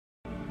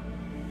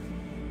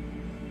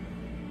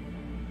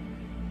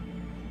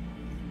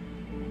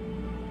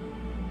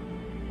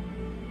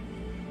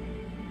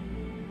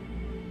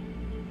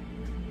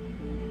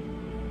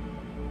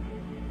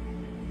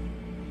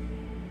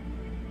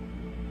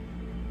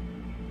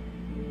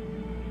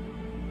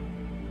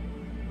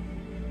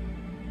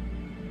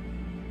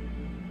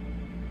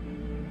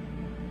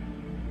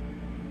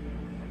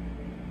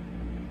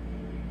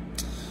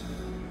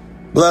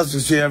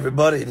Blessings to you,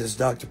 everybody. This is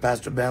Dr.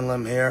 Pastor Ben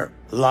Lim here,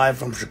 live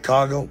from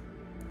Chicago.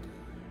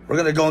 We're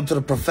going to go into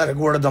the prophetic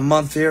word of the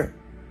month here.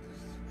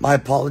 My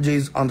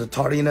apologies on the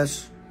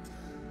tardiness.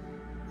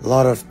 A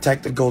lot of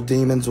technical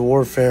demons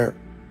warfare.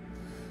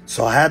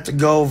 So I had to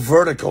go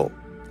vertical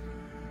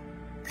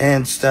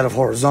instead of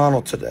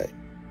horizontal today.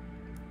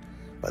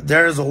 But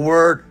there is a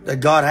word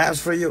that God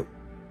has for you.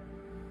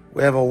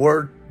 We have a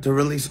word to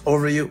release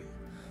over you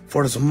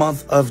for this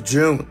month of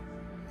June.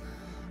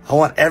 I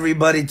want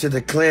everybody to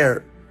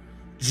declare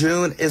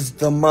June is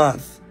the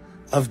month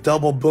of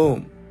double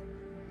boom.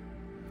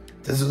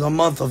 This is a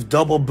month of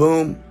double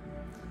boom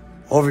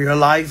over your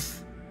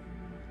life.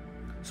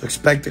 So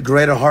expect a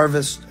greater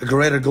harvest, a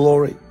greater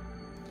glory.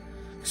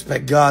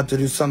 Expect God to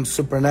do something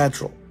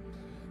supernatural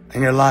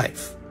in your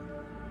life.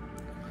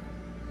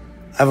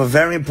 I have a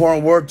very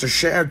important word to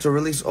share, to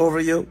release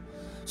over you.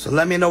 So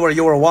let me know where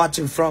you are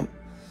watching from.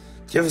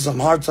 Give us some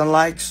hearts and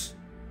likes.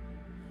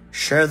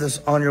 Share this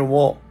on your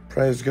wall.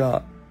 Praise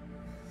God.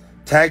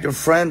 Tag your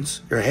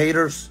friends, your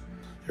haters,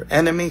 your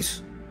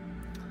enemies.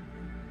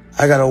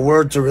 I got a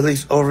word to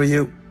release over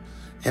you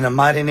in the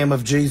mighty name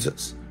of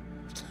Jesus.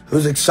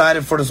 Who's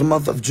excited for this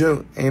month of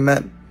June?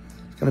 Amen.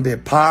 It's going to be a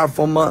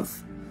powerful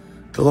month.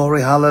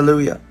 Glory,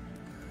 hallelujah.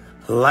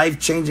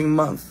 Life-changing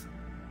month.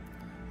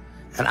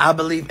 And I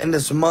believe in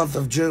this month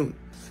of June,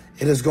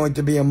 it is going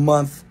to be a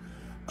month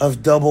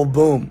of double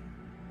boom.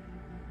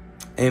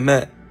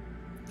 Amen.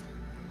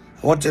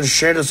 I want you to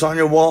share this on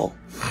your wall.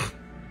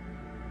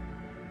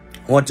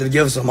 I want you to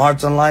give us some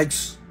hearts and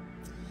likes.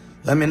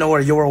 Let me know where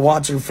you are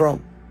watching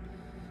from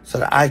so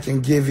that I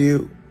can give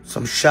you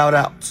some shout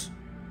outs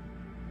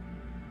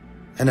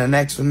in the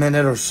next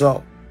minute or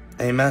so.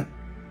 Amen.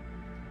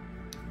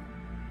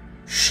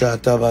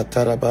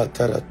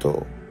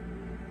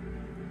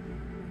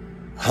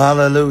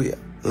 Hallelujah.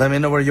 Let me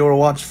know where you are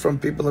watching from,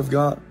 people of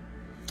God.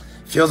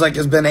 Feels like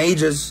it's been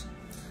ages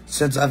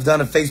since I've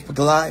done a Facebook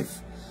Live.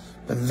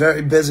 Been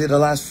very busy the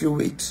last few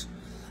weeks.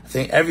 I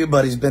think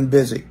everybody's been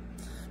busy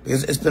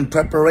because it's been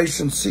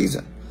preparation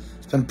season.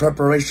 It's been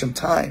preparation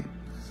time.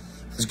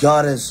 As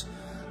God is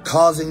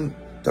causing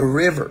the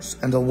rivers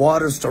and the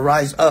waters to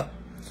rise up.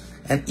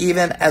 And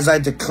even as I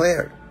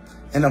declared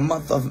in the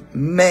month of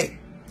May,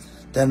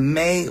 that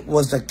May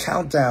was the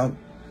countdown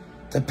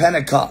to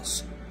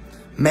Pentecost.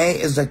 May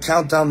is the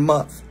countdown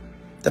month,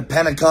 the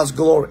Pentecost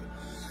glory.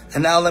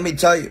 And now let me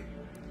tell you,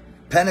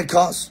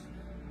 Pentecost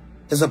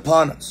is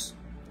upon us.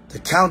 The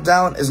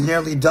countdown is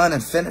nearly done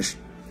and finished.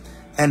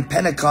 And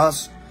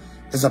Pentecost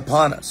is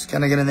upon us.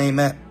 Can I get an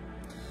amen?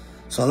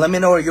 So let me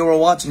know where you are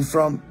watching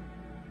from,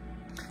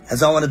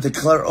 as I want to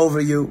declare over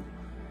you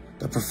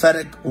the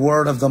prophetic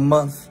word of the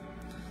month,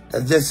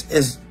 that this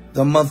is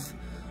the month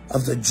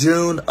of the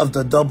June of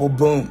the double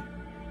boom.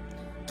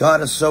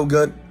 God is so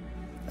good.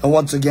 And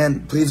once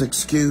again, please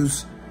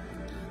excuse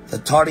the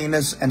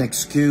tardiness and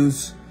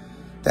excuse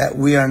that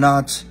we are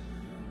not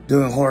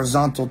doing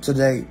horizontal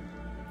today.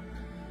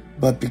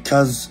 But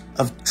because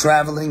of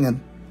traveling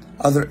and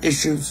other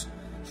issues,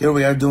 here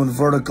we are doing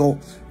vertical,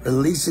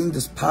 releasing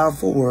this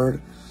powerful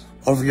word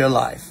over your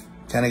life.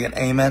 Can I get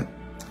amen?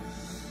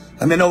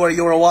 Let me know where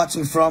you are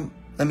watching from.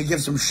 Let me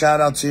give some shout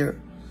outs here.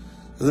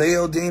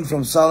 Leo Dean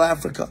from South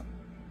Africa.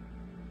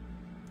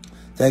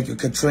 Thank you,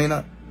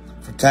 Katrina,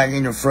 for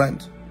tagging your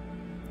friend.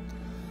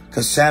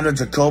 Cassandra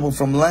Jacobo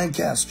from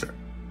Lancaster.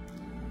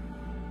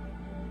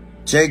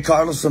 Jay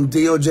Carlos from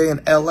DOJ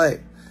in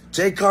LA.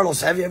 Jay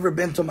Carlos, have you ever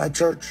been to my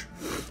church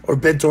or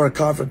been to our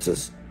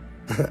conferences?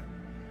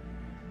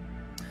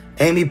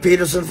 Amy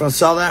Peterson from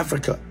South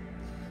Africa.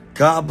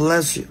 God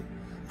bless you.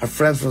 Our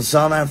friends from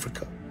South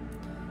Africa.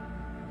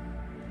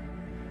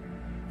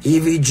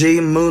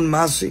 EVG Moon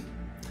Masi.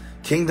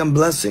 Kingdom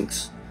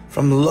blessings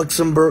from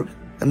Luxembourg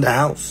in the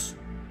house.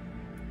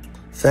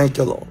 Thank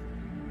you, Lord.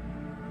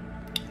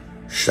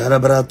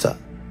 Shadabrata.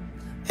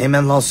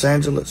 Amen, Los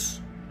Angeles.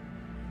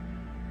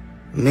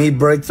 Need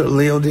breakthrough,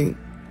 Leodine.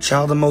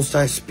 Child of the Most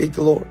High, speak,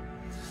 Lord.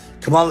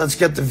 Come on, let's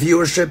get the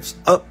viewerships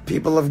up,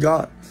 people of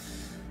God.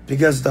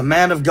 Because the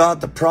man of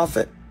God, the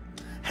prophet,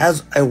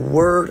 has a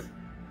word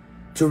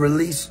to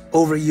release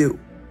over you.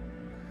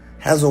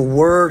 Has a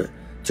word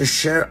to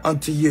share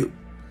unto you.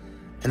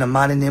 In the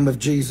mighty name of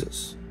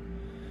Jesus.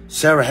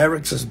 Sarah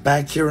Herricks is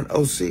back here in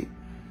OC.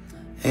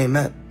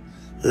 Amen.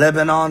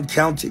 Lebanon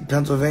County,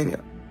 Pennsylvania.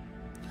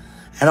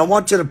 And I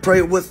want you to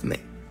pray with me.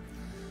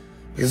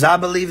 Because I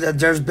believe that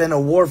there's been a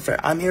warfare.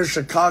 I'm here in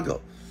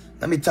Chicago.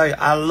 Let me tell you,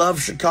 I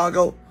love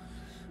Chicago.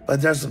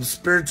 But there's some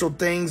spiritual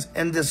things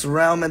in this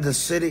realm, in this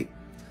city,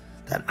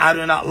 that I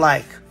do not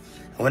like.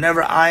 And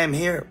whenever I am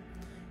here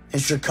in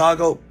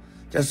Chicago,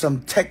 there's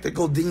some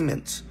technical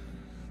demons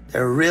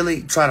that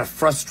really try to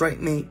frustrate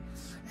me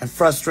and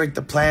frustrate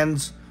the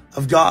plans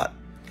of God.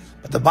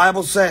 But the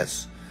Bible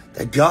says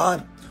that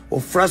God will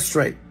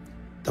frustrate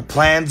the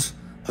plans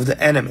of the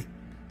enemy.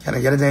 Can I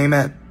get an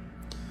amen?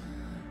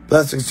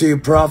 Blessings to you,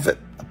 Prophet,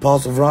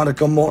 Apostle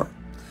Veronica Moore.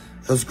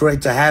 It was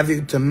great to have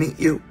you, to meet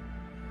you,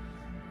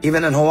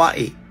 even in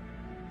Hawaii.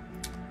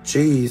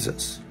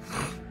 Jesus.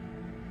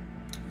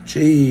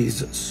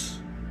 Jesus.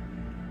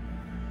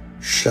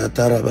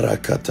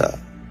 Shatarabarakata.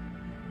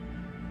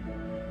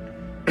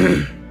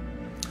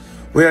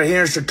 We are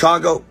here in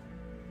Chicago.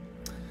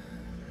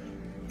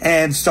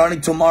 And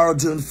starting tomorrow,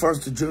 June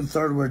 1st to June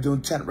 3rd, we're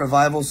doing tent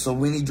revivals. So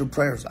we need your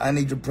prayers. I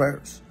need your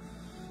prayers.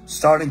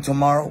 Starting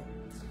tomorrow,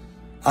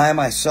 I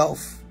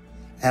myself,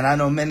 and I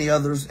know many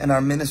others in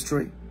our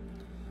ministry,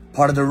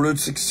 part of the Route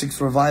 66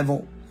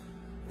 revival,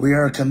 we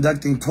are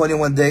conducting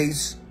 21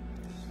 days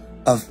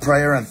of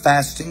prayer and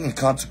fasting and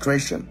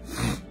consecration,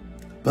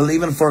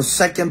 believing for a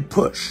second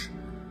push,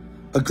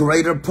 a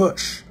greater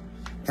push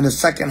in the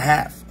second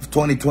half of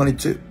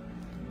 2022.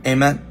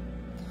 Amen.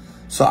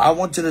 So I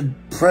want you to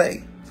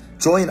pray.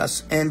 Join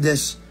us in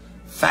this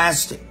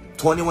fasting,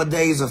 21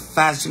 days of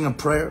fasting and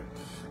prayer,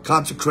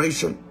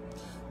 consecration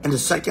in the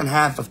second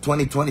half of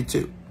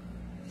 2022.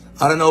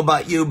 I don't know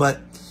about you, but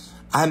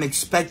I'm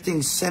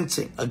expecting,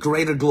 sensing a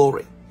greater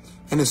glory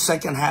in the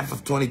second half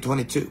of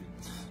 2022.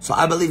 So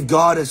I believe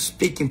God is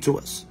speaking to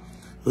us,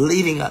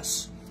 leading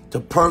us to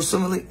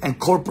personally and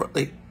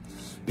corporately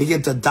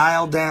begin to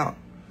dial down,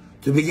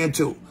 to begin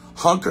to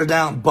hunker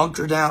down,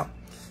 bunker down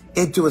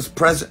into His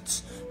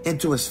presence,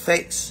 into His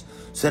face,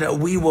 so that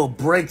we will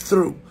break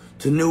through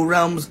to new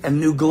realms and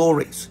new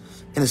glories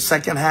in the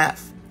second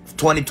half of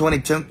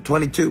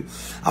 2022.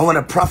 I want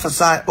to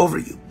prophesy over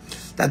you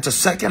that the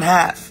second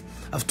half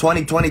of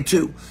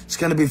 2022 is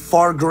going to be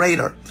far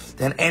greater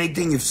than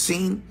anything you've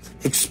seen,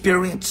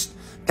 experienced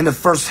in the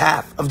first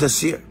half of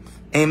this year.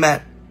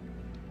 Amen.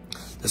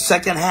 The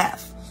second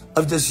half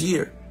of this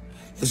year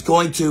is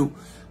going to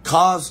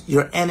cause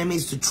your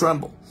enemies to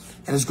tremble,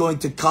 and is going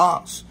to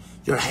cause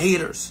your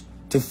haters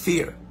to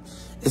fear.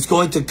 It's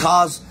going to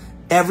cause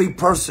every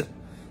person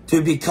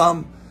to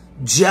become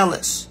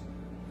jealous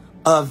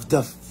of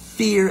the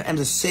fear and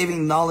the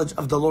saving knowledge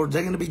of the Lord.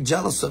 They're going to be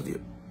jealous of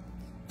you.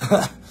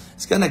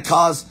 It's going to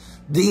cause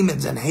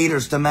demons and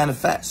haters to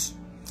manifest.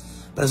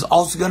 But it's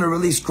also going to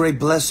release great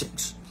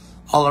blessings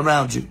all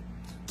around you.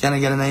 Can I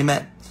get an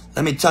amen?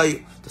 Let me tell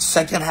you, the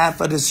second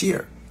half of this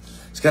year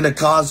is going to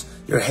cause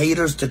your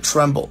haters to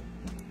tremble.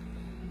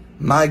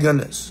 My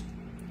goodness.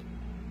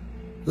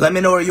 Let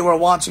me know where you are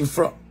watching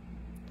from.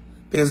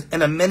 Because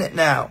in a minute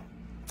now,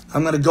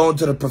 I'm going to go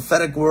into the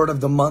prophetic word of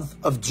the month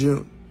of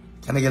June.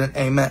 Can I get an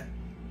amen?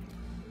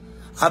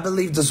 I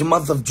believe this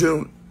month of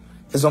June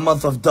is a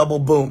month of double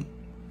boom.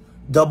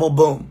 Double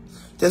boom.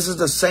 This is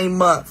the same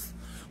month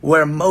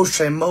where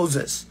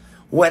Moses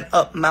went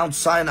up Mount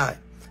Sinai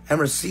and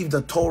received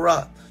the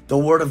Torah, the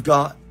Word of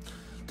God.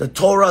 The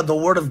Torah, the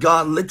Word of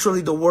God,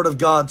 literally the Word of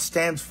God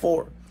stands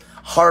for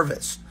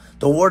harvest.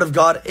 The Word of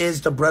God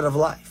is the bread of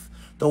life.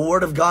 The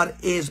Word of God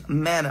is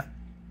manna.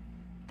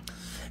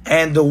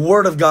 And the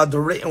Word of God, the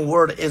written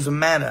Word, is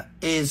manna,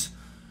 is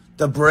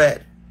the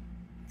bread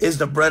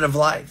of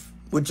life,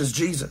 which is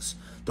Jesus.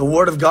 The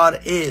Word of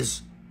God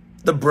is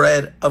the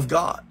bread of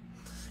God,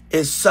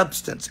 is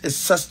substance, is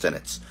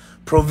sustenance,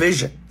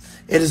 provision.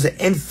 It is the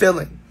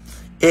infilling.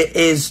 It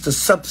is the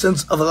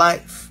substance of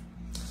life.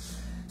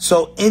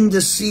 So in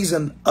the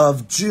season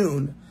of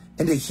June,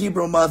 in the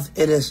Hebrew month,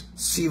 it is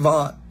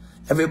SIVAN.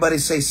 Everybody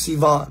say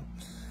SIVAN.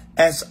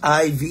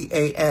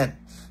 S-I-V-A-N.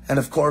 And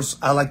of course,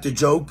 I like to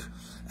joke.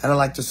 And I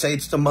like to say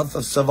it's the month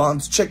of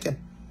SIVAN's chicken,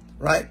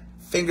 right?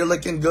 Finger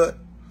licking good.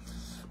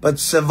 But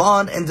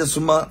SIVAN in this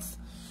month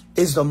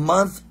is the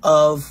month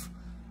of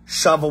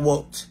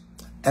Shavuot.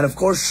 And of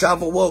course,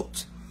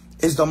 Shavuot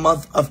is the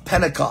month of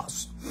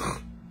Pentecost.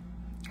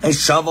 And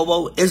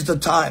Shavuot is the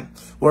time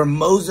where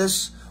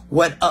Moses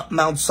went up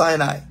Mount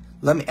Sinai.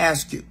 Let me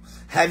ask you,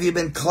 have you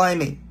been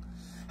climbing?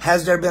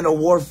 Has there been a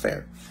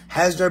warfare?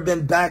 Has there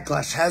been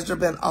backlash? Has there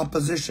been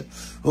opposition?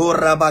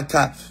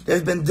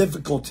 There's been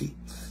difficulty.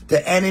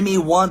 The enemy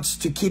wants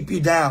to keep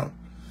you down.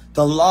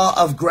 The law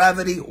of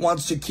gravity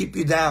wants to keep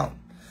you down.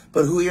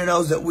 But who here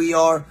knows that we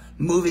are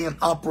moving and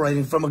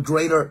operating from a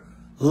greater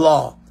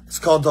law? It's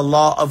called the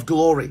law of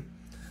glory.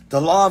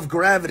 The law of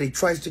gravity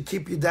tries to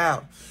keep you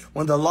down,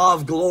 when the law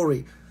of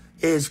glory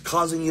is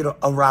causing you to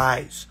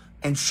arise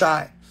and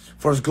shine,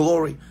 for His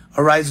glory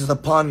arises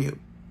upon you.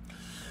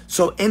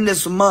 So in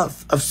this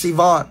month of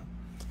SIVAN,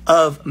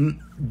 of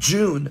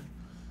June,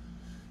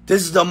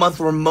 this is the month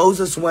where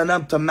Moses went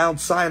up to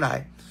Mount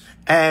Sinai,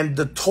 and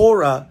the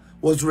Torah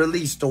was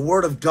released. The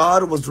Word of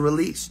God was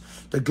released.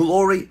 The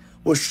glory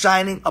was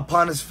shining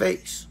upon His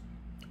face.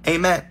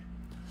 Amen.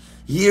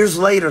 Years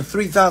later,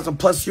 3,000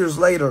 plus years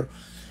later,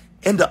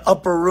 in the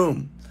upper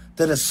room,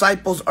 the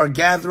disciples are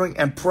gathering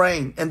and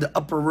praying in the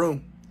upper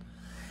room.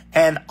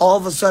 And all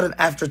of a sudden,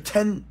 after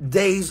 10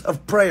 days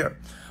of prayer,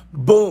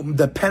 boom,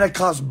 the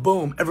Pentecost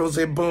boom. Everyone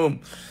say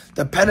boom.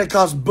 The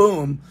Pentecost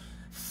boom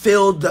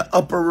filled the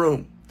upper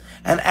room.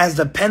 And as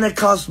the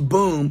Pentecost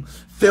boom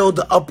filled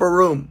the upper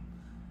room,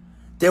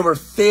 they were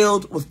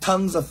filled with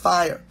tongues of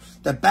fire.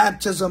 The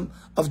baptism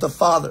of the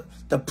Father,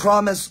 the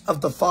promise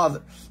of the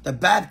Father, the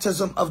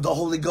baptism of the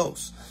Holy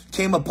Ghost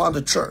came upon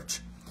the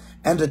church.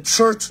 And the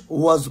church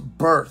was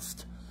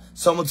birthed.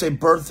 Someone say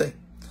birthing.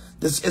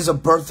 This is a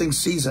birthing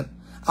season.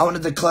 I want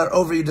to declare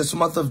over you this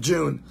month of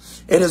June.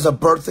 It is a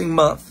birthing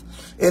month.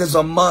 It is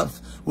a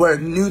month where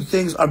new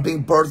things are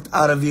being birthed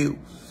out of you.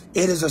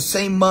 It is the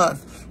same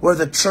month where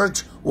the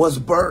church was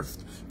birthed.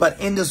 But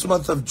in this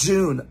month of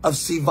June of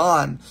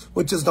SIVAN,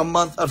 which is the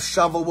month of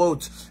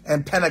Shavuot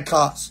and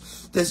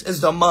Pentecost, this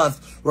is the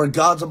month where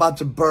God's about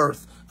to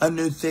birth a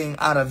new thing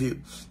out of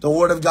you. The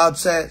word of God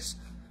says,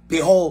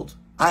 behold,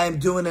 I am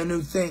doing a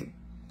new thing.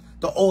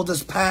 The old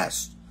is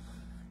past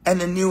and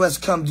the new has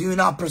come. Do you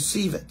not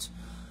perceive it?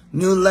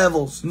 New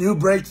levels, new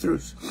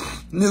breakthroughs,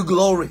 new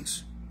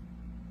glories,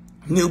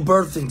 new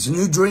birthings,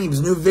 new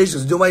dreams, new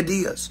visions, new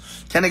ideas.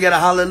 Can I get a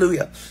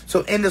hallelujah?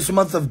 So in this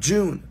month of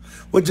June,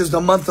 which is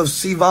the month of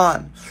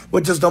SIVAN,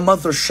 which is the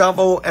month of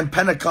Shavuot and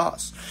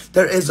Pentecost,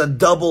 there is a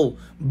double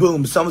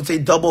boom. Someone say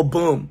double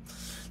boom.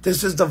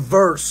 This is the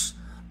verse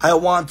I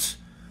want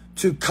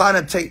to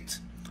connotate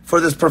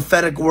for this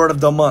prophetic word of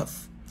the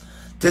month.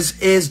 This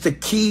is the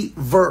key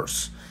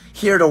verse.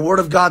 Here the word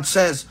of God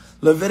says,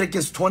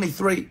 Leviticus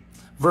 23,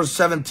 verse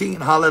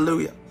 17.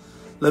 Hallelujah.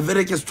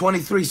 Leviticus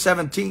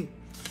 23:17.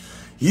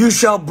 You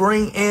shall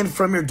bring in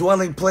from your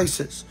dwelling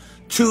places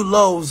 2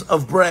 loaves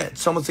of bread.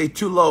 Someone say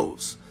 2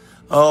 loaves.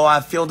 Oh,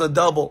 I feel the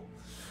double.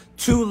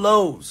 2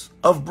 loaves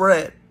of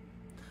bread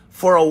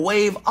for a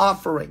wave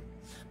offering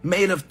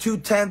made of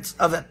 2/10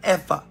 of an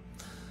ephah,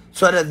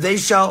 so that they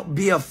shall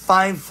be of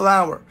fine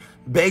flour,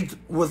 baked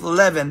with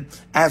leaven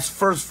as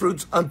first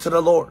fruits unto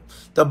the Lord.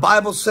 The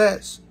Bible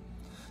says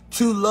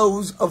 2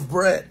 loaves of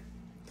bread.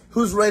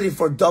 Who's ready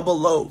for double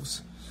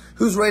loaves?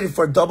 Who's ready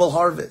for double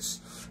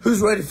harvest? Who's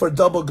ready for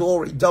double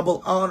glory,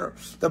 double honor?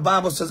 The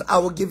Bible says, I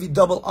will give you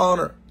double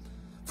honor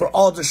for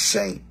all the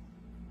shame.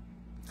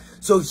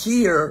 So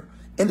here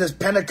in this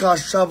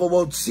Pentecost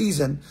Shavuot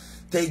season,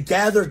 they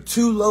gather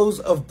 2 loaves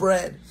of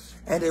bread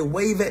and they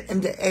wave it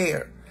in the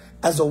air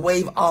as a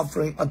wave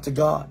offering unto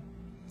God.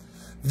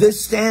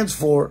 This stands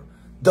for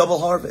double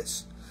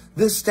harvest.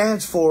 This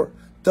stands for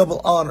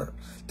double honor.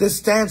 This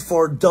stands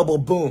for double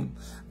boom.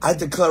 I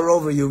declare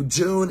over you,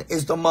 June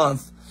is the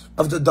month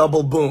of the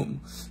double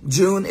boom.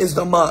 June is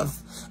the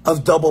month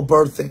of double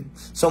birthing.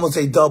 Someone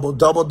say double,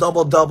 double,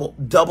 double, double,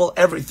 double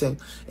everything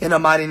in the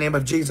mighty name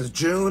of Jesus.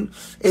 June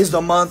is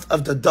the month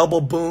of the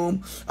double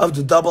boom, of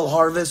the double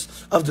harvest,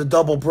 of the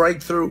double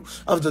breakthrough,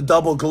 of the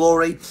double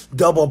glory,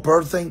 double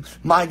birthing.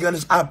 My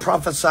goodness, I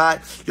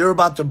prophesy you're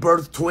about to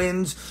birth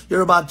twins.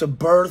 You're about to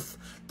birth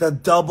the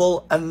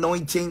double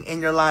anointing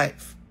in your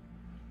life.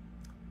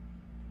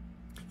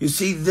 You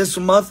see, this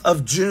month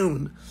of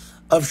June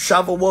of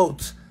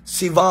Shavuot,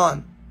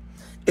 SIVAN,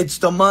 it's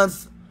the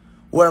month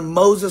where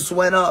Moses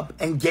went up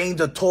and gained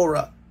the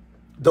Torah,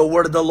 the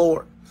word of the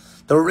Lord,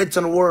 the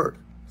written word.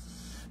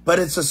 But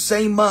it's the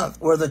same month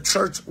where the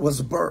church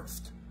was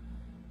birthed.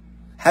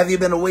 Have you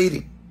been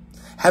waiting?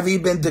 Have you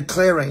been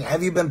declaring?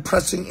 Have you been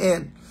pressing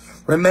in?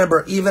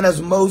 Remember, even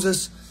as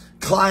Moses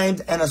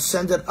climbed and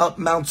ascended up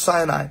Mount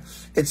Sinai,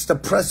 it's the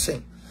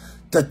pressing,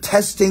 the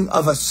testing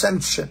of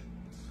ascension.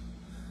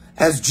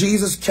 As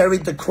Jesus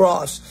carried the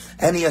cross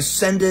and he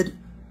ascended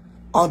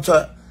onto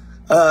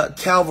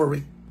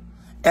Calvary,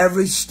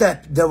 every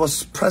step there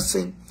was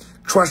pressing,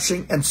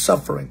 crushing, and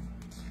suffering.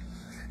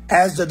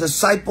 As the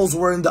disciples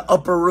were in the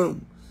upper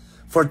room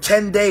for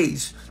 10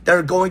 days,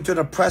 they're going through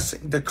the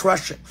pressing, the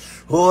crushing.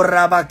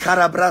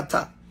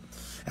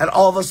 And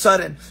all of a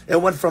sudden,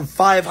 it went from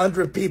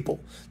 500 people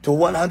to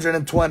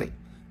 120.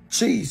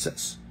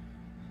 Jesus.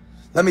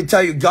 Let me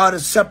tell you, God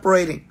is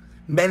separating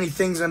many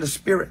things in the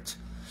spirit.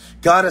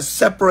 God is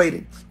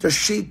separating the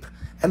sheep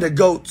and the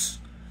goats,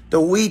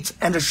 the wheat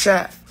and the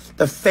chaff,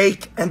 the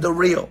fake and the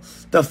real,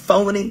 the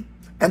phony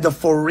and the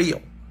for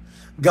real.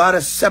 God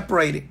is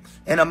separating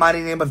in the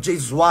mighty name of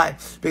Jesus. Why?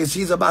 Because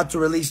he's about to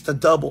release the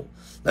double.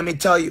 Let me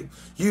tell you,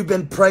 you've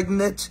been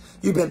pregnant,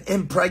 you've been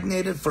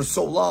impregnated for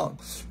so long.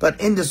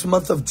 But in this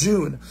month of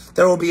June,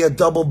 there will be a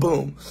double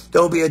boom.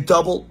 There will be a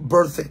double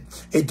birthing,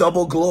 a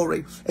double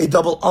glory, a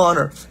double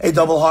honor, a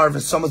double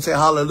harvest. Someone say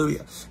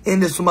hallelujah. In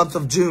this month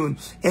of June,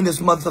 in this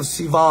month of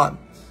SIVAN,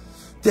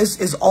 this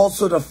is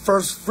also the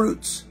first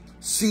fruits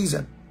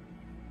season.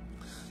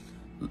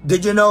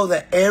 Did you know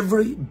that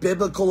every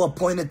biblical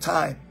appointed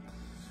time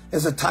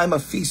is a time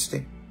of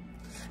feasting?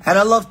 And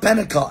I love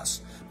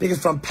Pentecost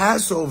because from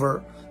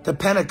Passover to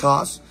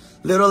Pentecost,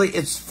 literally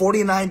it's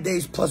 49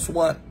 days plus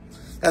 1.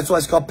 That's why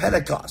it's called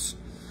Pentecost.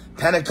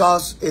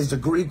 Pentecost is the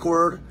Greek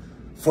word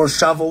for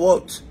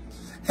Shavuot.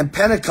 And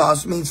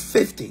Pentecost means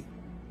 50.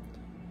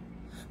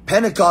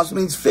 Pentecost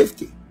means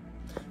 50.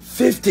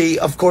 50,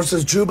 of course,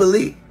 is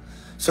Jubilee.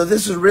 So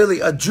this is really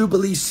a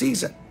Jubilee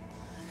season.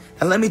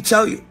 And let me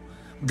tell you,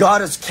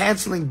 God is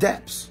canceling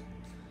debts.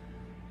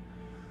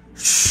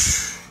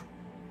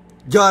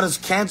 God is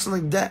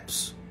canceling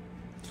debts.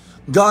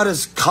 God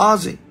is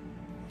causing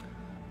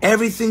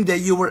everything that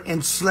you were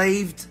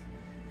enslaved,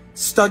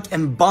 stuck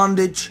in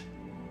bondage,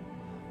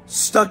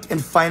 stuck in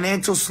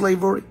financial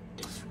slavery.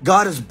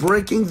 God is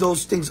breaking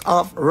those things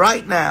off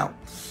right now.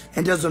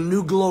 And there's a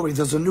new glory.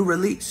 There's a new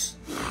release.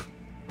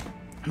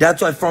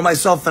 That's why for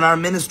myself and our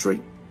ministry,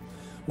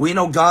 we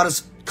know God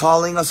is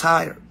calling us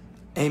higher.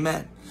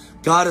 Amen.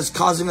 God is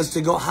causing us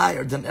to go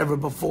higher than ever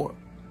before.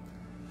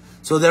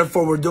 So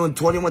therefore, we're doing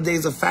 21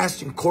 days of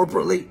fasting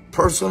corporately,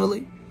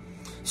 personally,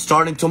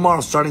 starting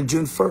tomorrow, starting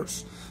June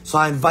 1st. So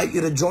I invite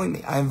you to join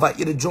me. I invite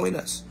you to join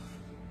us.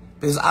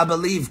 Because I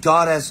believe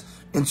God has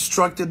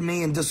instructed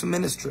me in this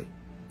ministry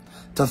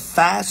to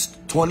fast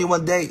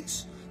 21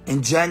 days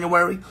in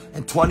January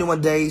and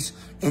 21 days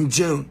in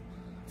June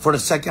for the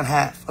second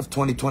half of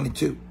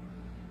 2022.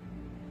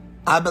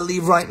 I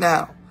believe right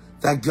now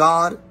that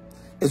God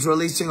is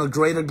releasing a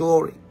greater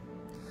glory.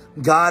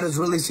 God is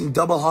releasing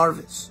double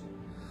harvest.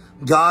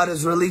 God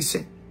is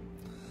releasing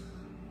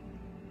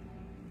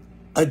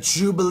a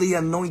Jubilee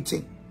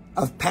anointing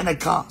of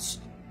Pentecost.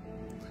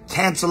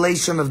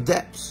 Cancellation of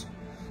debts.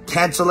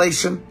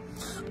 Cancellation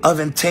of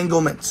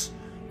entanglements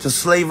to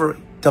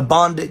slavery, to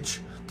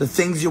bondage, the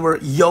things you were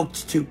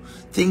yoked to,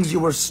 things you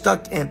were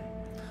stuck in,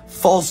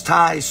 false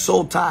ties,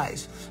 soul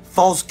ties,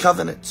 false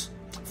covenants,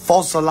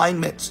 false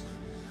alignments.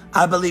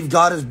 I believe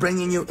God is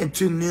bringing you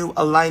into new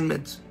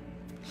alignments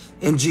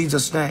in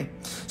Jesus' name.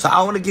 So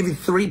I want to give you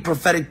 3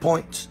 prophetic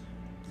points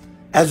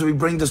as we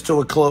bring this to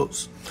a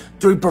close.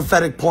 3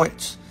 prophetic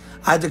points.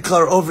 I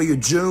declare over you,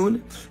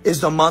 June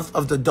is the month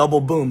of the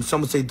double boom.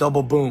 Someone say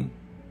double boom.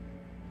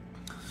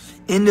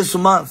 In this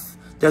month,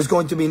 there's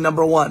going to be,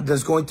 number 1,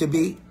 there's going to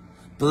be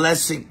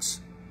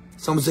blessings.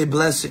 Someone say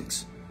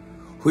blessings.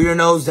 Who here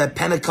knows that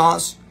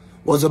Pentecost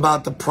was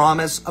about the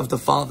promise of the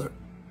Father?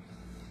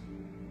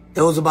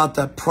 It was about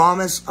the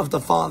promise of the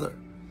Father.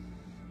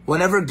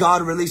 Whenever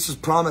God releases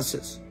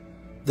promises,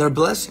 they're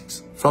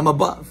blessings from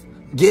above,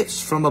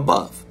 gifts from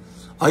above.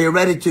 Are you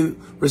ready to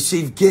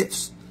receive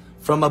gifts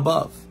from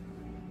above?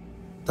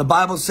 The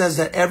Bible says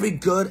that every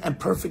good and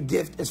perfect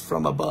gift is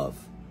from above.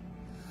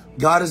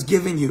 God is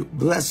giving you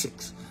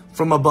blessings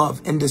from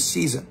above in this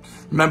season.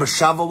 Remember,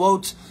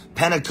 Shavuot,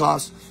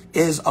 Pentecost,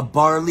 is a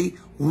barley,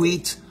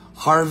 wheat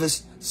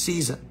harvest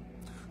season.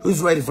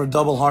 Who's ready for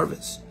double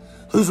harvest?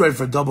 Who's ready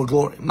for double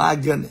glory? My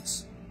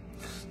goodness.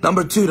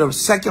 Number 2, the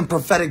second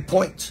prophetic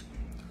point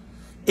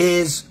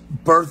is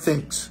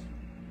birthings.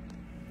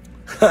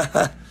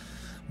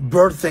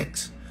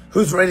 Birthings.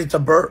 Who's ready to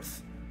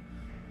birth?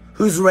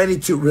 Who's ready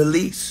to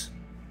release?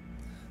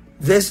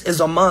 This is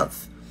a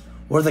month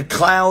where the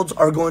clouds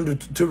are going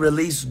to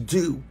release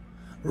dew,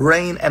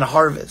 rain, and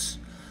harvest.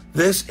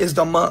 This is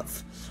the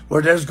month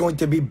where there's going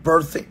to be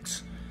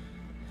birthings.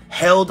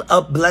 Held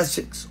up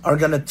blessings are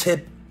going to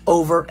tip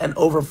over and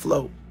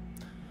overflow.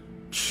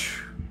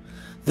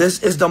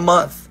 This is the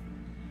month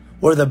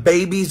where the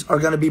babies are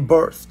going to be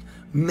birthed.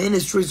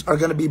 Ministries are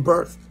going to be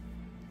birthed.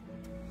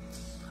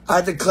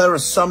 I declare a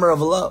summer of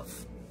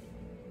love.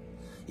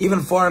 Even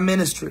for our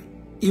ministry.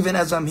 Even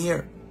as I'm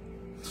here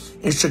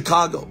in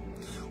Chicago.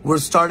 We're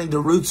starting the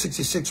Route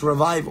 66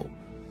 revival.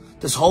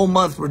 This whole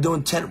month we're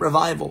doing tent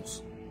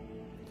revivals.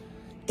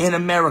 In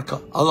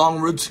America, along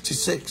Route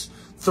 66.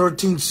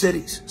 13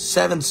 cities,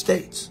 7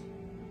 states.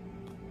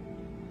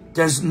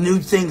 There's new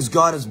things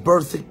God is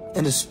birthing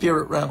in the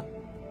spirit realm.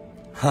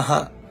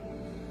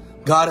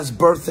 God is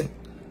birthing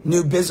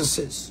new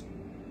businesses,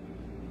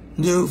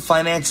 new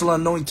financial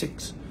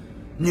anointings,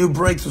 new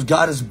breakthroughs.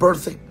 God is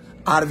birthing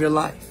out of your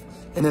life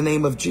in the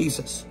name of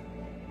Jesus.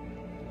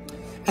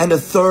 And the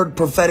third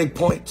prophetic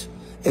point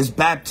is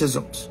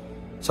baptisms.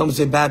 Someone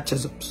say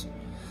baptisms.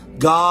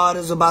 God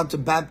is about to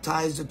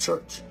baptize the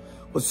church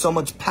with so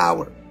much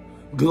power,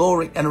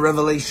 glory, and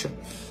revelation.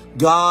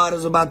 God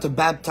is about to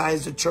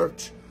baptize the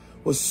church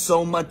with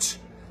so much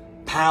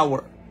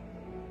power.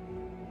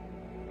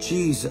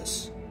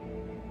 Jesus.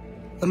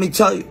 Let me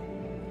tell you,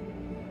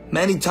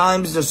 many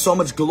times there's so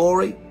much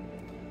glory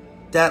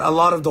that a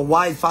lot of the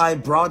Wi-Fi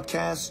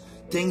broadcasts,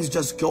 things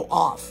just go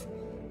off.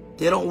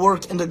 They don't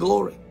work in the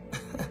glory.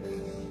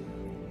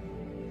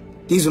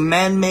 These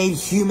man-made,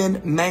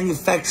 human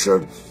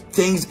manufactured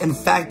things in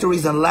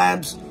factories and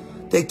labs,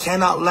 they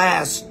cannot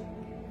last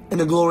in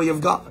the glory of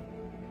God.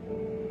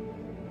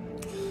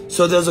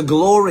 So there's a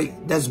glory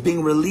that's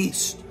being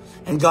released,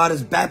 and God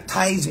is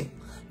baptizing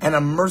and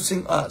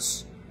immersing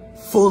us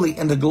fully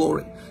in the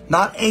glory.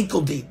 Not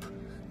ankle deep,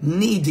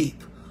 knee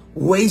deep,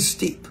 waist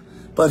deep,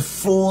 but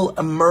full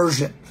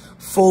immersion,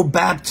 full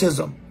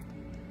baptism.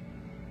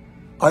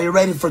 Are you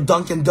ready for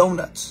Dunkin'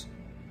 Donuts?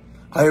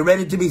 Are you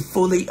ready to be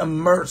fully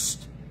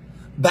immersed,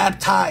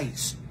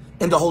 baptized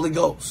in the Holy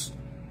Ghost?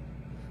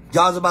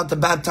 God's about to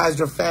baptize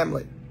your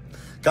family.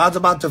 God's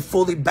about to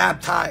fully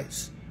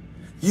baptize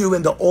you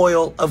in the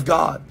oil of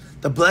God,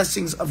 the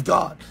blessings of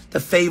God,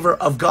 the favor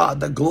of God,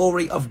 the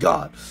glory of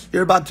God.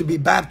 You're about to be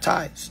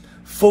baptized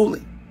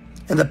fully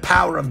in the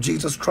power of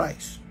Jesus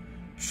Christ.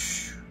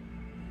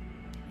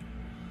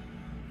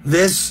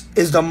 This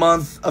is the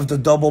month of the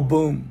double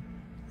boom.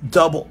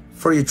 Double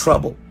for your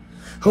trouble.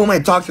 Who am I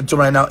talking to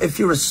right now? If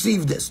you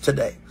receive this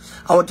today,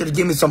 I want you to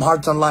give me some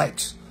hearts and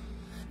likes.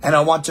 And I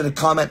want you to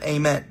comment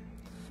amen.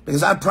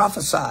 Because I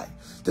prophesy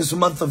this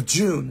month of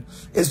June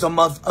is the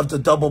month of the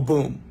double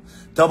boom.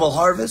 Double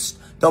harvest,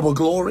 double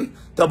glory,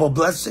 double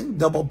blessing,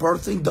 double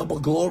birthing, double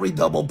glory,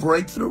 double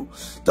breakthrough,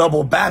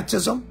 double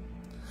baptism,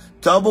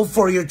 double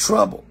for your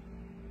trouble.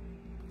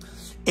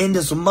 In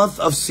this month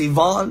of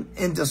SIVAN,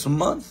 in this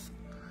month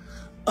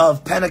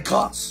of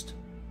Pentecost,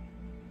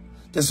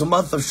 this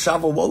month of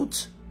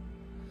Shavuot,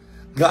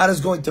 God is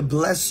going to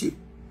bless you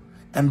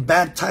and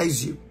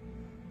baptize you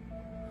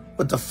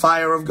with the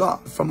fire of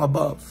God from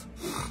above.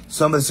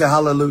 Somebody say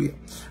hallelujah.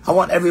 I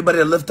want everybody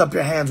to lift up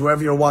your hands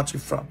wherever you're watching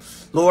from.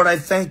 Lord, I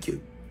thank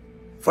you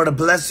for the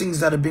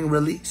blessings that are being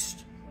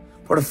released,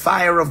 for the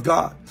fire of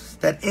God,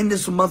 that in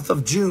this month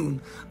of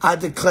June, I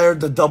declare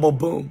the double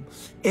boom.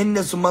 In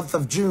this month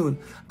of June,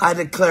 I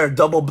declare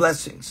double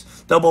blessings,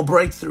 double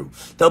breakthrough,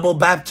 double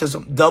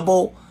baptism,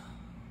 double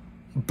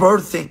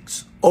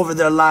birthings over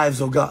their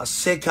lives, oh God. I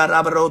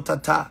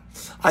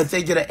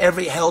thank you that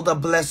every held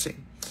up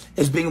blessing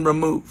is being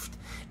removed.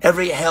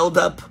 Every held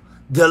up,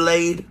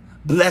 delayed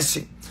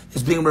blessing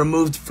is being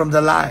removed from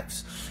their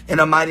lives in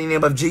the mighty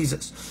name of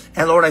Jesus.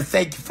 And Lord, I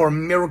thank you for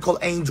miracle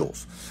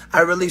angels.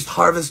 I release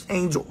harvest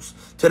angels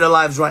to their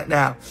lives right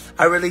now.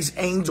 I release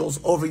angels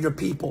over your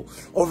people,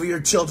 over your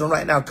children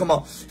right now. Come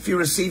on. If you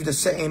receive this,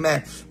 say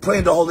amen. Pray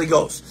in the Holy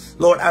Ghost.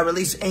 Lord, I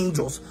release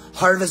angels,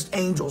 harvest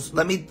angels.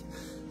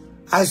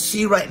 I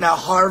see right now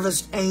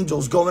harvest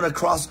angels going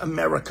across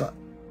America.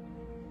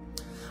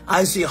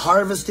 I see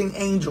harvesting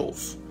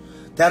angels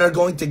that are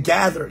going to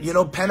gather. You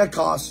know,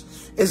 Pentecost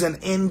is an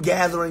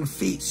in-gathering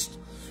feast,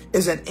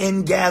 is an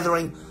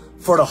in-gathering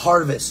for the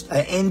harvest,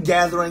 an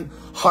in-gathering,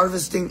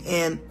 harvesting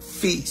in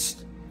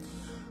feast.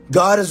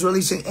 God is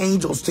releasing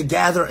angels to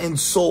gather in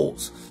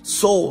souls.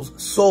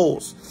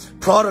 Souls.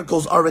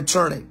 Prodigals are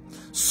returning.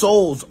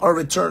 Souls are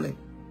returning.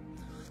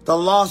 The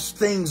lost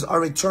things are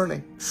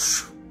returning.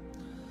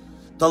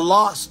 The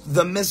lost,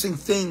 the missing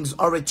things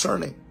are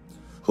returning.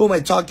 Who am I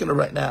talking to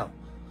right now?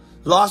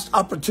 Lost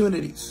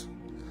opportunities.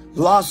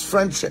 Lost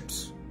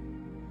friendships.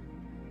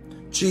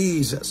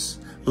 Jesus.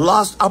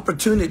 Lost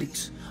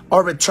opportunities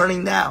are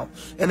returning now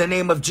in the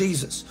name of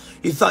Jesus.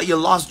 You thought you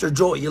lost your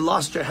joy. You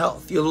lost your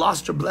health. You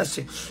lost your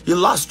blessing. You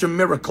lost your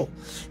miracle.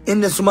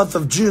 In this month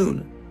of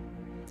June.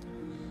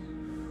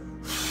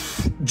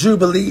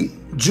 Jubilee.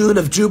 June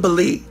of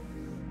Jubilee.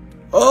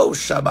 Oh,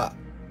 Shabbat.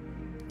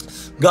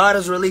 God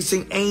is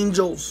releasing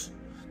angels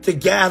to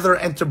gather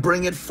and to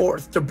bring it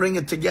forth, to bring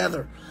it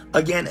together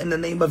again in the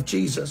name of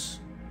Jesus.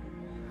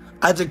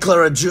 I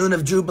declare a June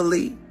of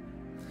Jubilee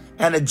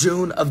and a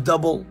June of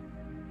double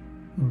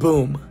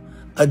boom,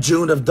 a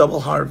June of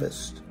double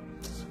harvest.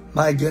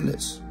 My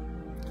goodness.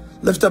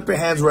 Lift up your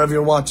hands wherever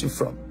you're watching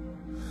from.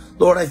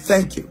 Lord, I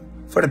thank you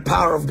for the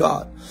power of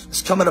God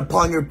that's coming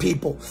upon your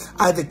people.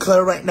 I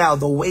declare right now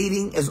the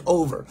waiting is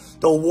over.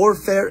 The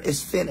warfare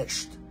is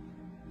finished.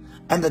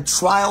 And the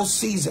trial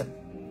season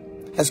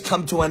has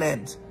come to an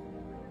end.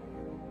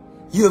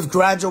 You have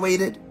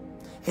graduated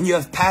and you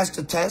have passed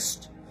the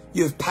test.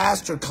 You have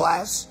passed your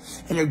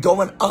class and you're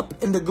going up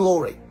into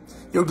glory.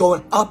 You're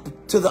going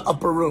up to the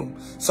upper room.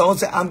 Someone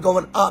say, I'm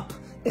going up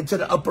into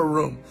the upper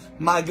room.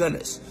 My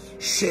goodness.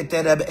 Shit,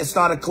 it's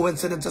not a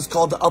coincidence. It's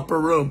called the upper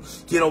room.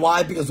 Do you know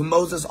why? Because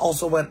Moses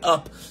also went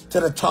up to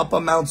the top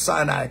of Mount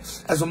Sinai.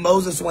 As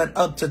Moses went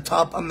up to the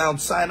top of Mount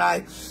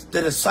Sinai,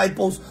 the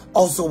disciples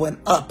also went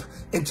up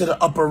into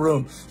the upper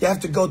room. You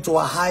have to go to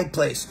a high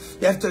place.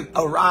 You have to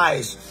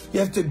arise. You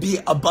have to be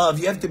above.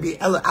 You have to be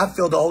elevated. I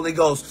feel the Holy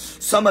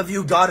Ghost. Some of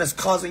you, God is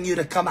causing you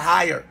to come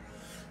higher.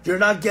 You're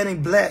not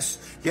getting blessed.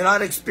 You're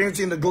not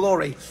experiencing the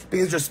glory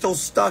because you're still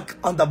stuck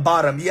on the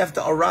bottom. You have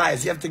to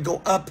arise. You have to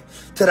go up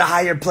to the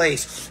higher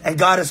place. And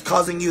God is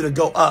causing you to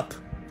go up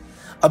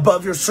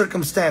above your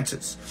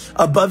circumstances,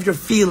 above your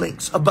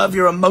feelings, above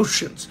your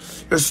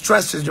emotions, your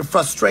stresses, your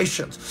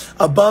frustrations,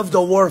 above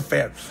the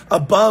warfare,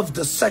 above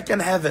the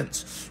second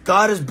heavens.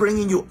 God is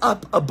bringing you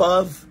up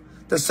above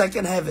the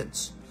second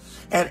heavens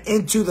and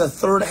into the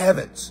third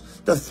heavens,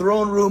 the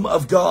throne room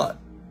of God.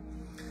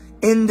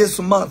 In this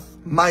month,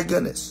 my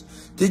goodness,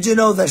 did you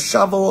know that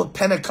Shavuot,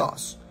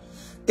 Pentecost,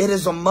 it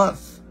is a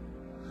month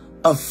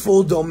of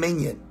full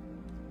dominion.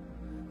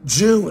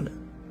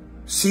 June,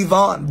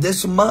 SIVAN,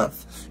 this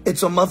month,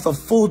 it's a month of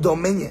full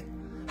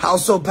dominion. How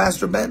so,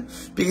 Pastor Ben?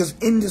 Because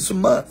in this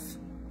month,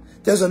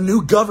 there's a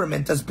new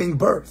government that's being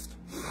birthed.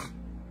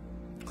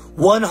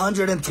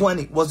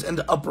 120 was in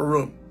the upper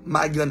room.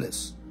 My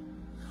goodness.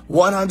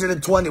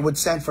 120 would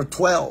stand for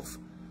 12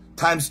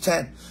 times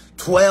 10.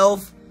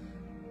 12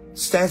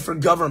 stands for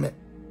government,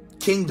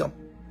 kingdom.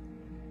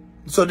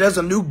 So there's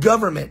a new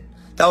government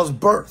that was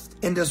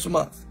birthed in this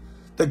month.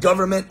 The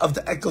government of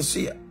the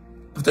ecclesia,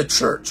 of the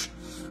church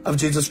of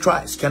Jesus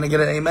Christ. Can I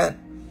get an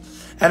amen?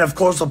 And of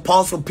course,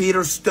 Apostle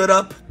Peter stood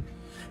up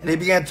and he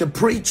began to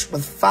preach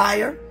with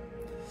fire.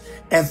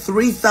 And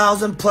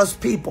 3,000 plus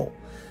people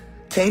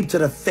came to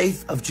the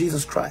faith of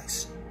Jesus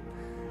Christ.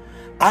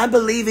 I'm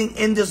believing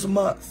in this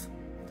month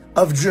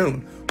of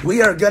June,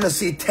 we are going to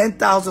see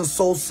 10,000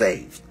 souls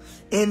saved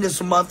in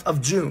this month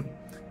of June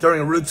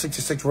during Route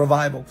 66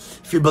 revival.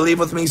 If you believe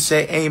with me,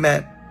 say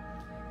amen.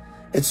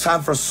 It's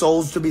time for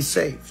souls to be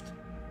saved.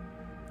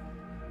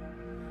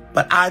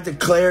 But I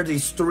declare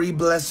these three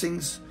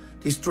blessings,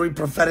 these three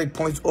prophetic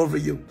points over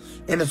you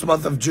in this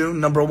month of June.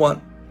 Number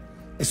one,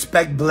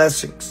 expect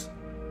blessings.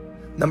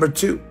 Number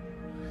two,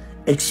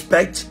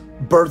 expect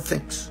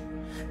birthings.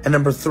 And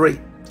number three,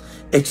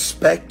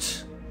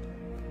 expect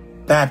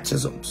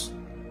baptisms.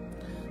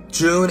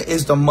 June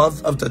is the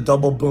month of the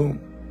double boom.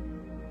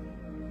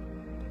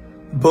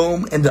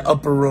 Boom in the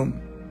upper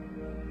room.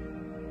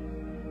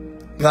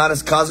 God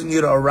is causing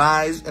you to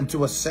arise and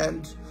to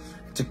ascend,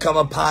 to come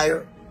up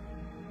higher,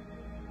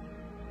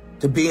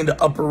 to be in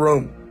the upper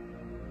room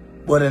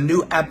with a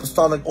new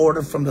apostolic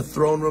order from the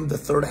throne room, the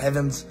third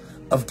heavens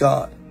of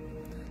God,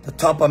 the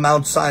top of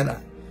Mount Sinai,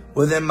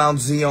 within Mount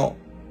Zion.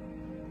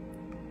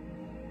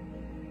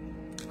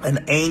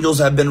 And angels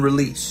have been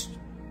released.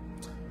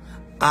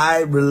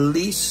 I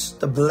release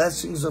the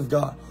blessings of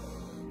God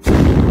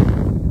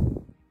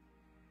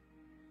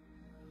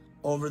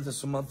over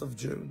this month of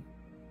June.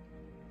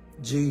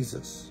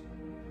 Jesus,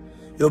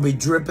 you'll be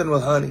dripping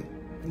with honey,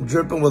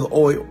 dripping with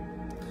oil,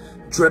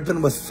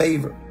 dripping with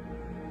favor.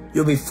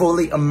 You'll be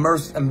fully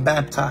immersed and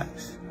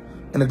baptized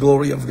in the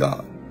glory of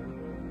God.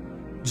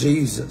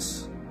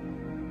 Jesus,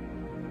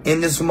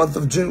 in this month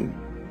of June,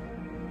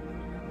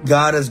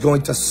 God is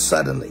going to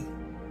suddenly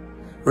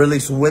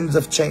release winds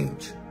of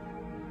change,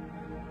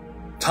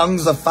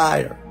 tongues of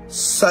fire,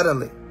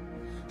 suddenly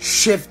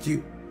shift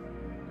you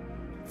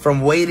from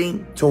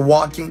waiting to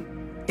walking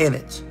in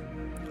it.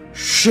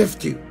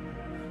 Shift you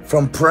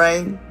from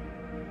praying,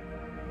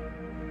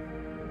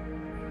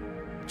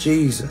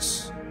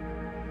 Jesus,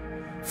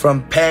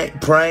 from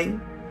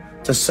praying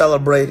to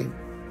celebrating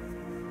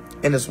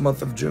in this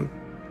month of June.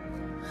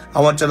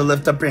 I want you to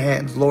lift up your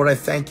hands. Lord, I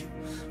thank you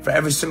for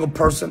every single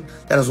person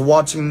that is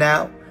watching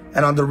now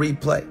and on the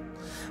replay.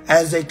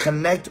 As they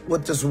connect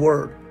with this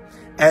word,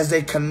 as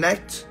they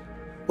connect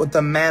with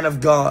the man of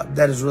God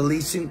that is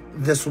releasing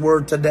this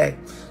word today,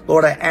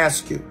 Lord, I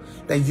ask you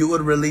that you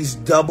would release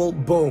double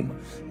boom,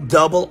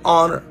 double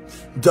honor,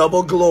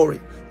 double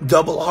glory,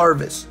 double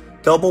harvest,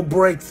 double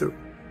breakthrough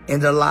in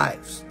their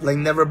lives like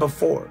never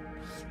before.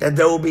 That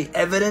there will be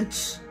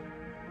evidence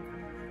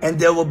and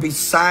there will be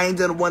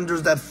signs and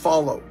wonders that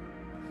follow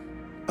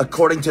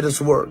according to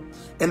this word.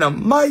 In the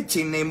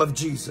mighty name of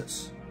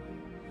Jesus.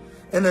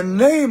 In the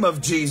name of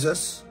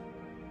Jesus,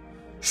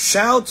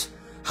 shout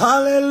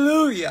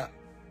hallelujah.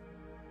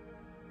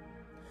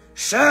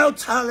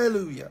 Shout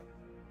hallelujah.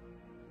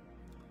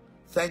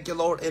 Thank you,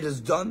 Lord. It is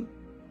done.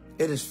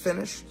 It is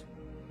finished.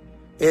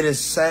 It is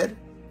said,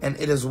 and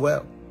it is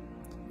well.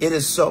 It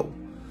is so.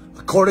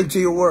 According to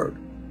your word,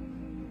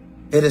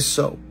 it is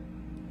so.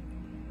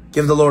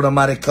 Give the Lord a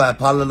mighty clap.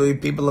 Hallelujah,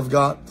 people of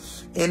God.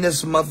 In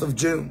this month of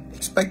June,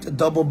 expect a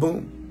double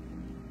boom,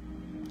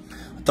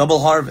 a double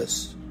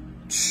harvest,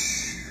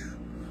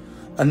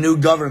 a new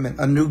government,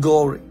 a new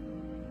glory.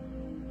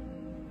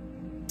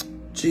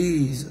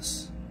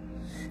 Jesus.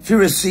 If you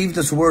receive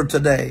this word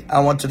today, I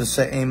want you to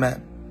say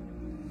amen.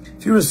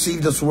 If you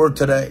receive this word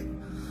today,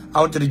 I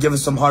want you to give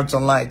us some hearts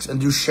and likes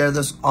and do share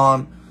this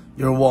on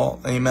your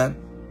wall. Amen.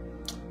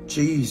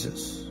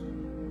 Jesus.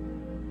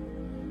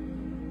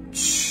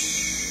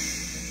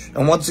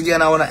 And once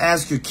again, I want to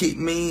ask you, keep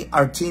me,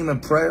 our team in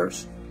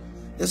prayers.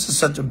 This is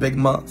such a big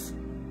month.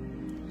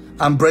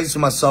 I'm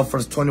bracing myself for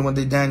this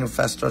 21-day Daniel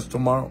fast starts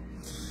tomorrow.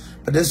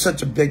 But this is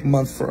such a big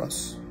month for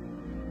us.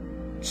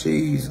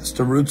 Jesus,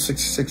 the Route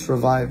 66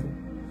 revival.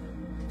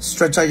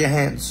 Stretch out your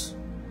hands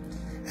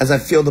as I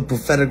feel the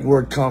prophetic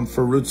word come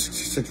for Route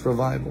 66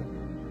 revival.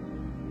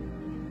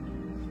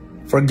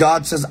 For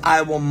God says,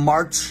 I will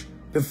march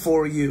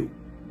before you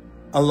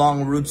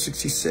along Route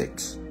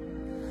 66.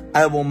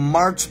 I will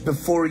march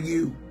before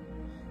you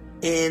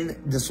in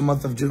this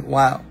month of June.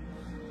 Wow.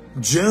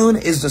 June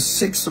is the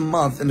 6th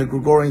month in the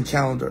Gregorian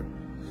calendar.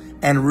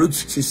 And Route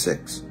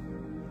 66.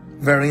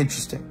 Very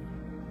interesting.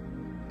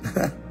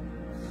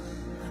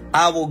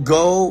 I will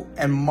go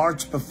and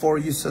march before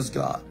you, says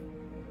God.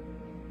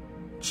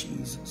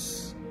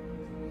 Jesus.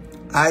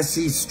 I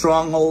see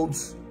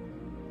strongholds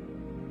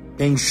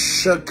being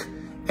shook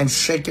and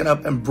shaken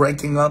up and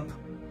breaking up.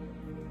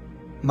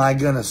 My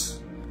goodness.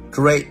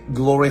 Great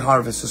glory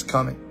harvest is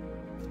coming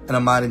in the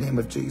mighty name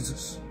of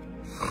Jesus.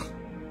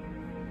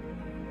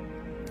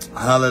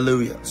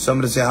 Hallelujah.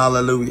 Somebody say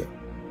hallelujah.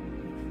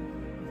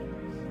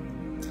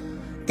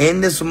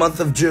 In this month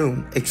of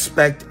June,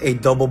 expect a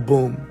double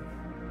boom.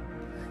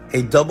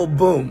 A double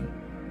boom.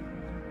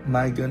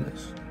 My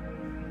goodness.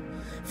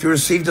 If you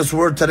received this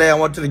word today, I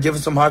want you to give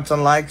us some hearts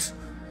and likes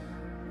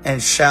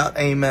and shout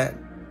amen.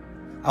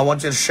 I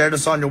want you to share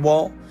this on your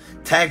wall.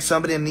 Tag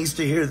somebody that needs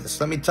to hear this.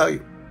 Let me tell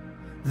you,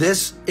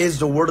 this is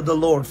the word of the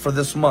Lord for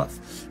this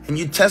month. And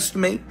you test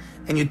me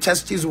and you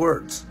test these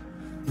words.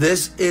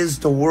 This is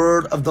the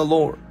word of the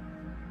Lord.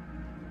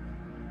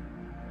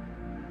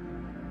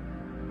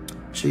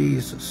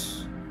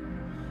 Jesus.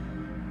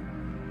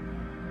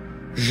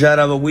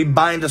 Jaraba, we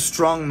bind a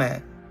strong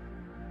man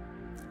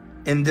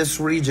in this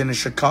region in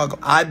Chicago.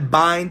 I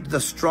bind the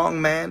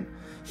strong man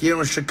here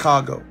in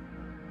Chicago.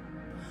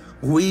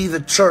 We, the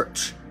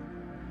church,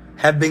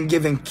 have been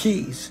given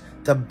keys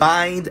to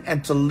bind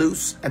and to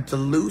loose and to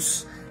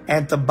loose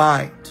and to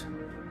bind.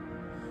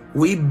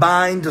 We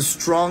bind the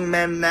strong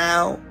man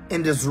now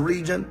in this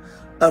region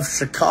of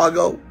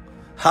Chicago.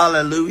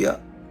 Hallelujah.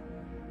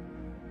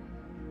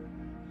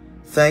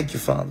 Thank you,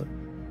 Father.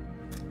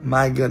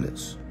 My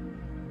goodness.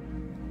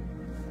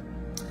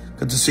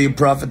 Good to see you,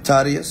 Prophet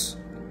Thaddeus.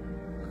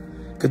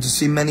 Good to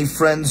see many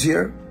friends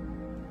here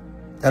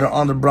that are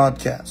on the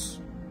broadcast.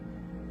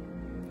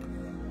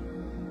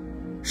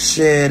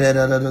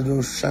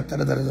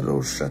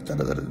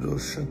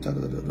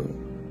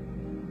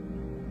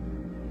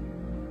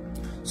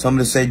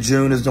 Somebody say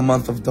June is the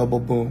month of double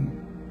boom.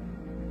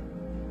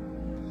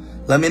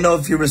 Let me know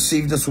if you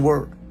received this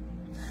word.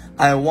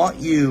 I want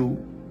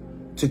you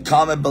to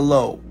comment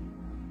below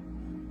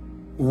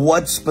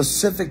what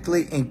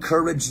specifically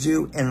encouraged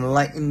you,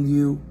 enlightened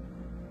you,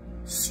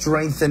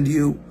 strengthened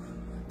you,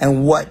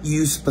 and what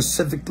you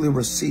specifically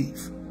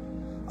receive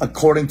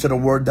according to the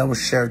word that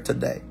was shared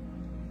today.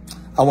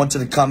 I want you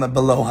to comment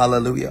below.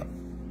 Hallelujah.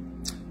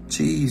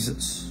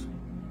 Jesus.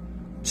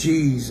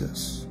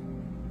 Jesus.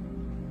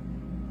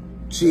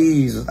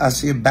 Jesus. I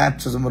see a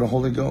baptism of the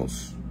Holy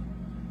Ghost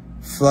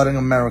flooding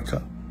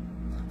America,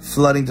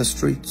 flooding the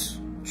streets,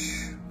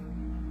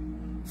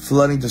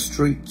 flooding the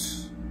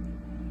streets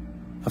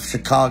of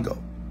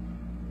Chicago.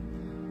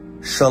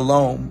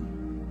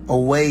 Shalom, a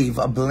wave,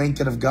 a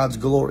blanket of God's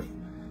glory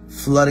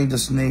flooding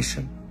this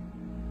nation.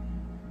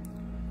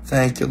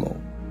 Thank you,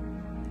 Lord.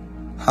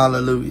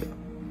 Hallelujah.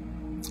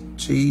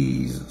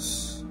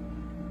 Jesus.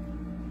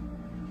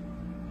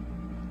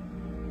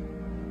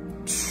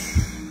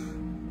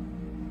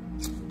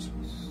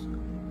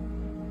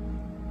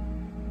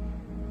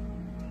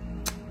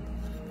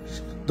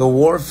 The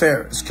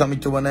warfare is coming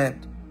to an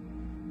end.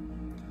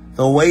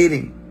 The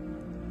waiting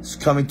is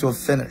coming to a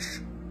finish.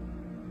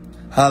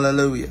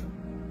 Hallelujah.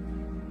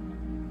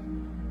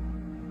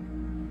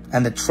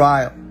 And the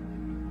trial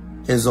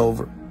is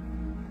over.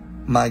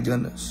 My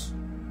goodness.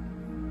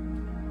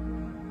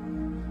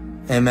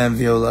 Amen,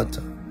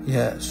 Violetta.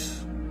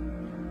 Yes.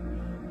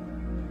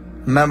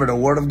 Remember, the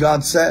Word of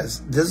God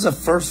says, this is the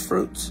first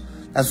fruits.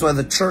 That's why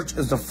the church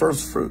is the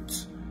first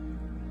fruits.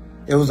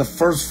 It was the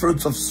first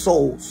fruits of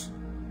souls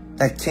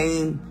that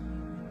came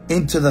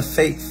into the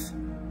faith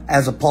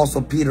as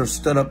Apostle Peter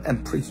stood up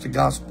and preached the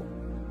gospel.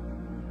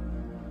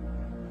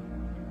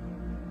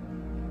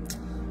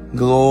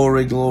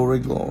 Glory, glory,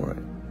 glory.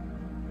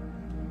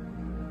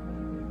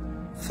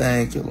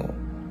 Thank you, Lord.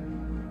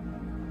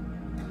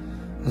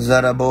 And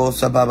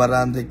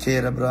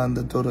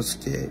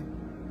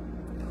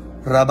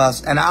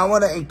I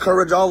want to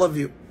encourage all of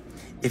you.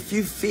 If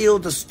you feel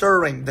the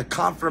stirring, the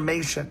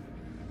confirmation,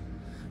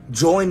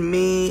 join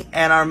me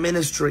and our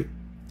ministry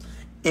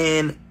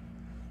in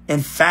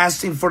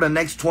fasting for the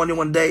next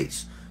 21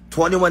 days.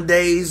 21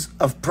 days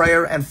of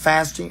prayer and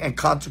fasting and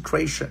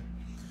consecration.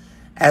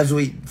 As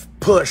we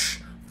push,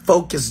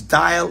 focus,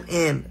 dial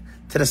in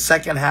to the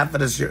second half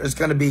of this year. It's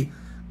going to be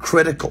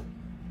critical.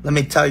 Let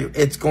me tell you,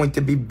 it's going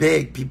to be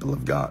big, people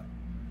of God.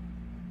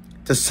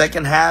 The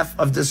second half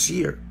of this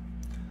year.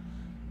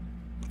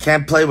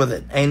 Can't play with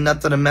it. Ain't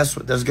nothing to mess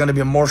with. There's going to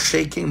be more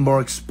shaking,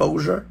 more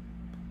exposure.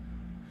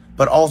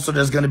 But also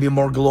there's going to be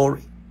more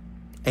glory.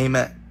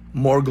 Amen.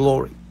 More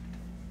glory.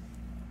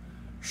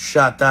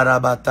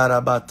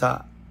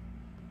 Shatarabatarabata.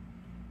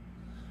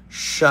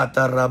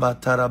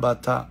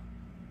 Shatarabatarabata.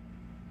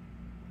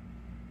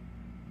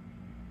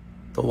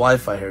 The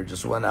Wi-Fi here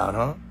just went out,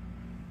 huh?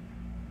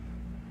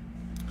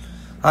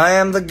 I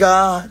am the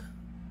God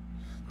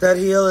that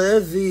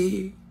healeth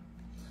thee.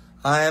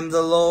 I am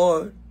the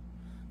Lord,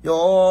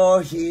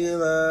 your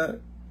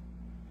healer.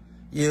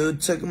 You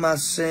took my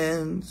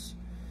sins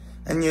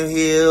and you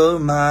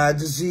healed my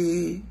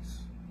disease.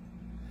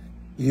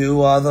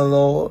 You are the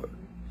Lord,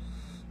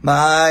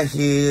 my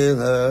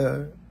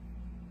healer.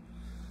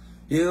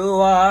 You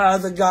are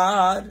the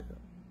God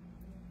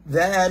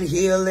that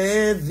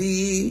healeth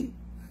thee.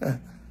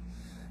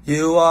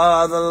 You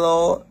are the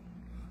Lord,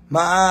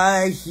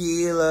 my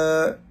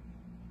healer.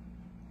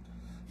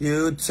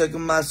 You took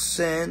my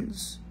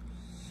sins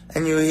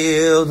and you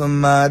healed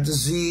my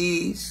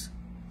disease.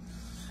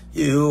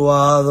 You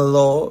are the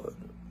Lord,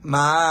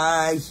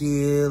 my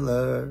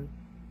healer.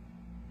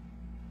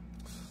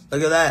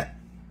 Look at that.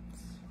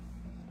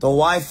 The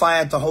Wi-Fi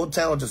at the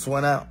hotel just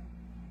went out.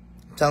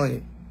 I'm telling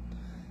you,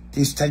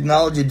 these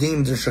technology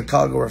demons in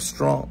Chicago are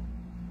strong.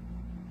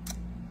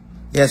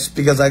 Yes,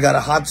 because I got a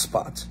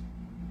hotspot.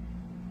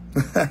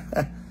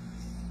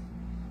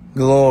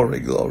 Glory,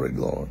 glory,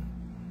 glory.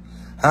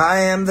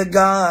 I am the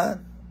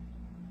God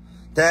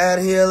that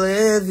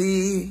healeth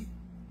thee.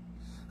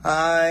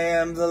 I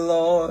am the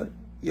Lord,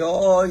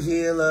 your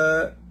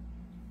healer.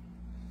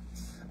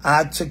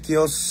 I took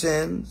your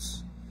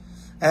sins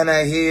and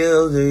I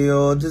healed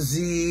your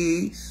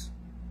disease.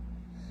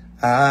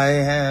 I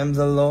am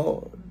the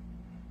Lord,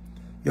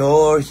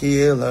 your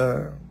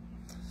healer.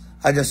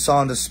 I just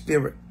saw in the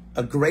spirit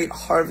a great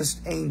harvest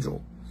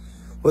angel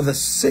with a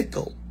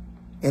sickle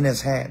in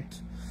his hand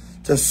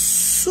to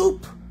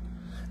swoop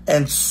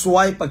and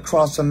swipe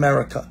across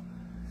America,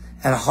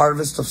 and a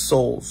harvest of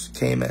souls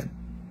came in.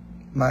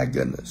 My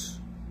goodness.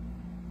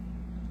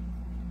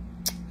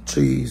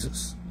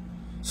 Jesus.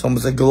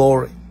 Someone say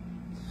glory.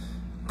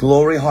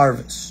 Glory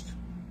harvest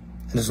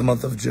in this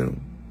month of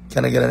June.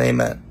 Can I get an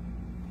amen?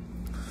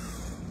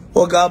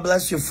 Well, God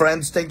bless you,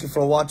 friends. Thank you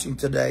for watching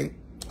today.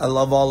 I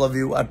love all of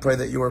you. I pray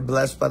that you are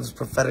blessed by this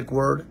prophetic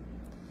word.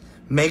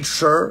 Make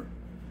sure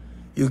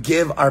you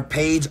give our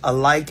page a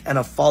like and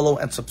a follow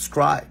and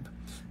subscribe,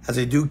 as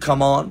they do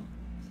come on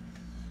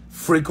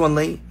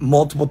frequently,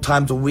 multiple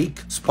times a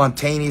week,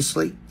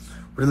 spontaneously,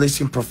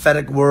 releasing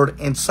prophetic word,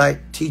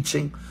 insight,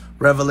 teaching,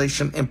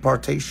 revelation,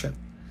 impartation.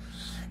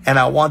 And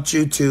I want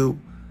you to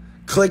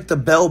click the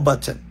bell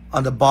button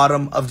on the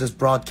bottom of this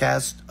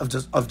broadcast, of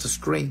the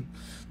screen,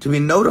 to be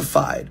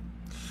notified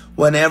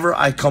whenever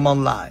I come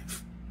on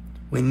live.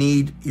 We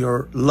need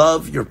your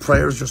love, your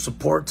prayers, your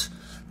support.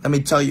 Let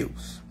me tell you,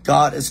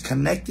 God is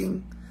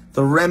connecting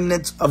the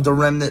remnant of the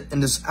remnant in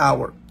this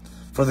hour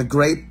for the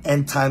great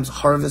end times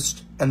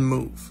harvest and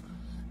move.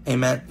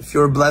 Amen. If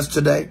you're blessed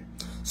today,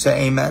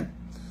 say amen.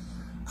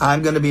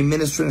 I'm going to be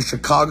ministering in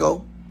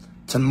Chicago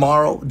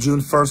tomorrow,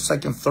 June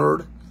 1st, 2nd,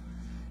 3rd,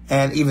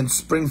 and even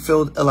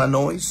Springfield,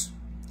 Illinois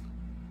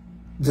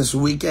this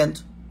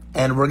weekend.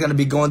 And we're going to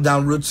be going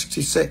down Route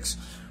 66,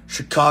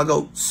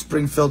 Chicago,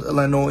 Springfield,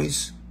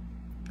 Illinois,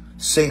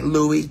 St.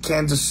 Louis,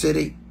 Kansas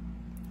City,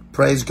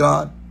 praise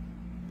God,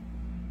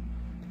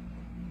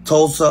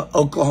 Tulsa,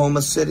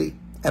 Oklahoma City,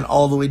 and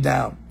all the way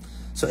down.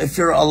 So if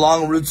you're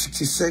along Route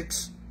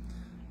 66,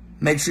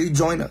 make sure you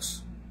join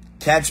us.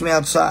 Catch me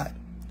outside.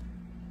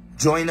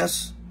 Join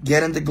us,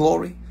 get into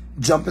glory,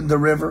 jump in the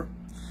river,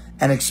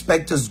 and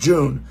expect this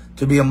June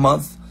to be a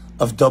month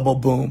of double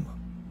boom.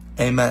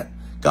 Amen.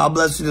 God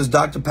bless you. This is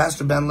Dr.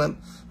 Pastor Ben Lim,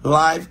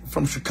 live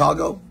from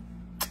Chicago.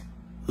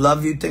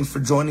 Love you. Thanks for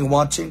joining,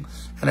 watching.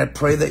 And I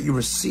pray that you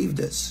receive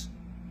this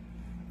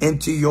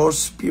into your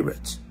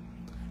spirit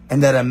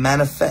and that it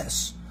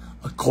manifests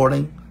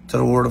according to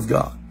the word of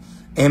God.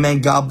 Amen.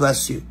 God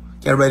bless you.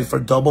 Get ready for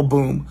double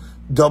boom,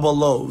 double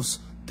loaves,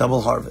 double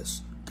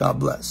harvest.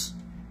 God bless.